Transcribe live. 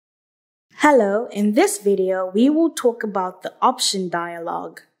Hello, in this video, we will talk about the option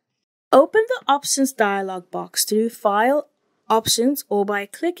dialog. Open the options dialog box through File, Options, or by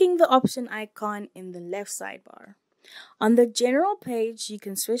clicking the option icon in the left sidebar. On the general page, you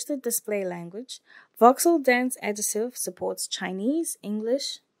can switch the display language. Voxeldance Additive supports Chinese,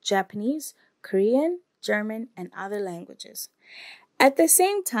 English, Japanese, Korean, German, and other languages. At the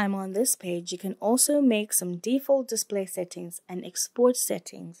same time on this page, you can also make some default display settings and export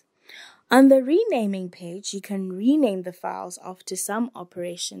settings. On the renaming page, you can rename the files after some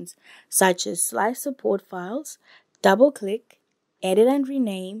operations, such as slice support files, double-click, edit and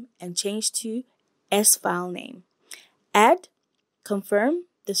rename, and change to S file name. Add, confirm,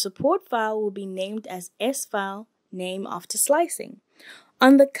 the support file will be named as S file name after slicing.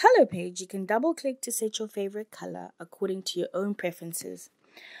 On the color page, you can double-click to set your favorite color according to your own preferences.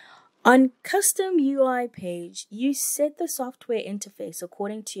 On Custom UI page, you set the software interface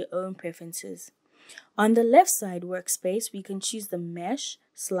according to your own preferences. On the left side workspace, we can choose the Mesh,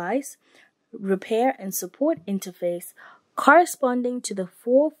 Slice, Repair, and Support interface corresponding to the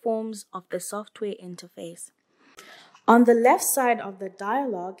four forms of the software interface. On the left side of the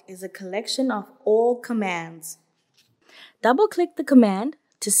dialog is a collection of all commands. Double-click the command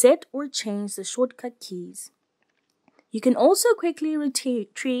to set or change the shortcut keys. You can also quickly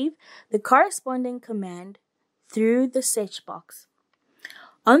retrieve the corresponding command through the search box.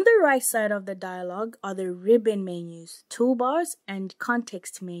 On the right side of the dialog are the ribbon menus, toolbars, and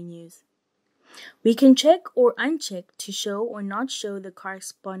context menus. We can check or uncheck to show or not show the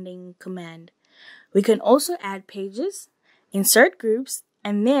corresponding command. We can also add pages, insert groups,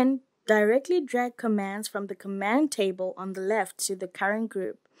 and then directly drag commands from the command table on the left to the current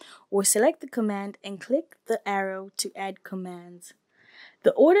group, or select the command and click the arrow to add commands.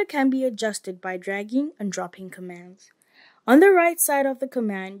 The order can be adjusted by dragging and dropping commands. On the right side of the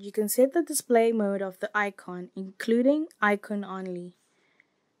command, you can set the display mode of the icon, including icon only,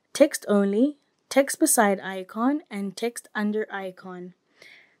 text only, text beside icon, and text under icon.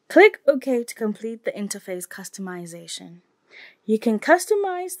 Click OK to complete the interface customization. You can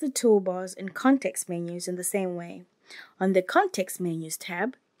customize the toolbars and context menus in the same way. On the Context Menus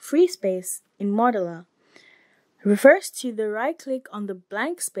tab, free space in Modeler refers to the right-click on the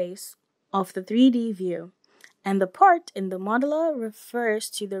blank space of the 3D view, and the part in the Modeler refers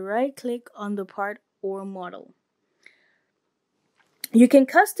to the right-click on the part or model. You can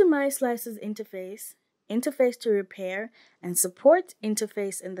customize Slice's interface to repair, and support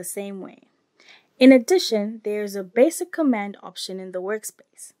interface in the same way. In addition, there is a basic command option in the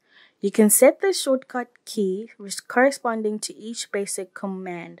workspace. You can set the shortcut key corresponding to each basic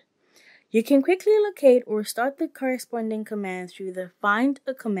command. You can quickly locate or start the corresponding command through the Find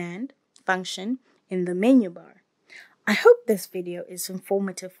a Command function in the menu bar. I hope this video is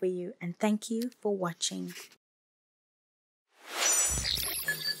informative for you, and thank you for watching.